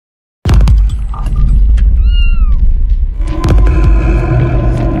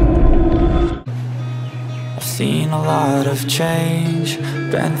a lot of change,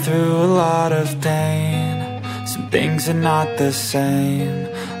 been through a lot of pain. Some things are not the same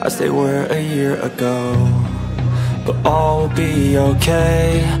as they were a year ago, but all will be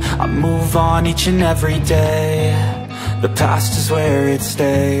okay. I move on each and every day. The past is where it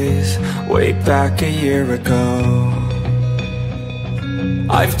stays, way back a year ago.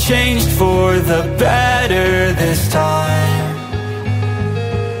 I've changed for the better this time.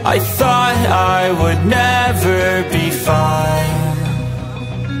 I thought I would never be fine.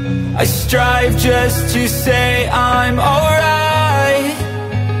 I strive just to say I'm alright,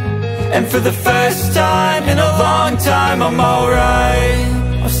 and for the first time in a long time I'm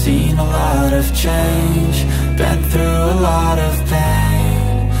alright. I've seen a lot of change, been through a lot of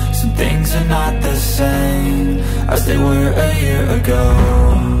pain. Some things are not the same as they were a year ago,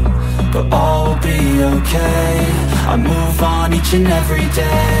 but all will be okay. I move on each and every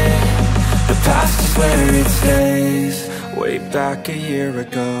day. The past is where it stays, way back a year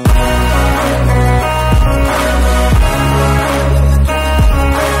ago.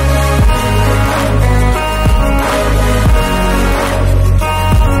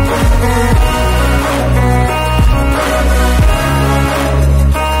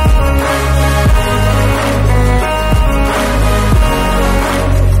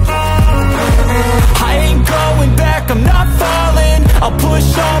 I'm not falling, I'll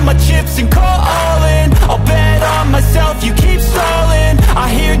push all my chips and call all in. I'll bet on myself, you keep stalling. I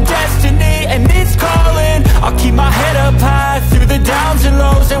hear destiny and it's calling. I'll keep my head up high through the downs and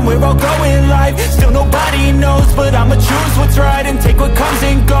lows, and we're all going life. Still nobody knows, but I'ma choose what's right and take what comes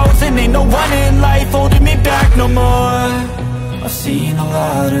and goes. And ain't no one in life holding me back no more. I've seen a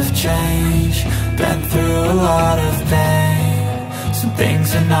lot of change, been through a lot of pain. Some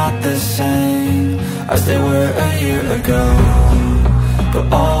things are not the same as they were a year ago, but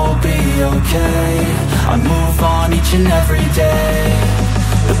all will be okay. I move on each and every day.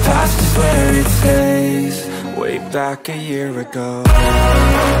 The past is where it stays, way back a year ago.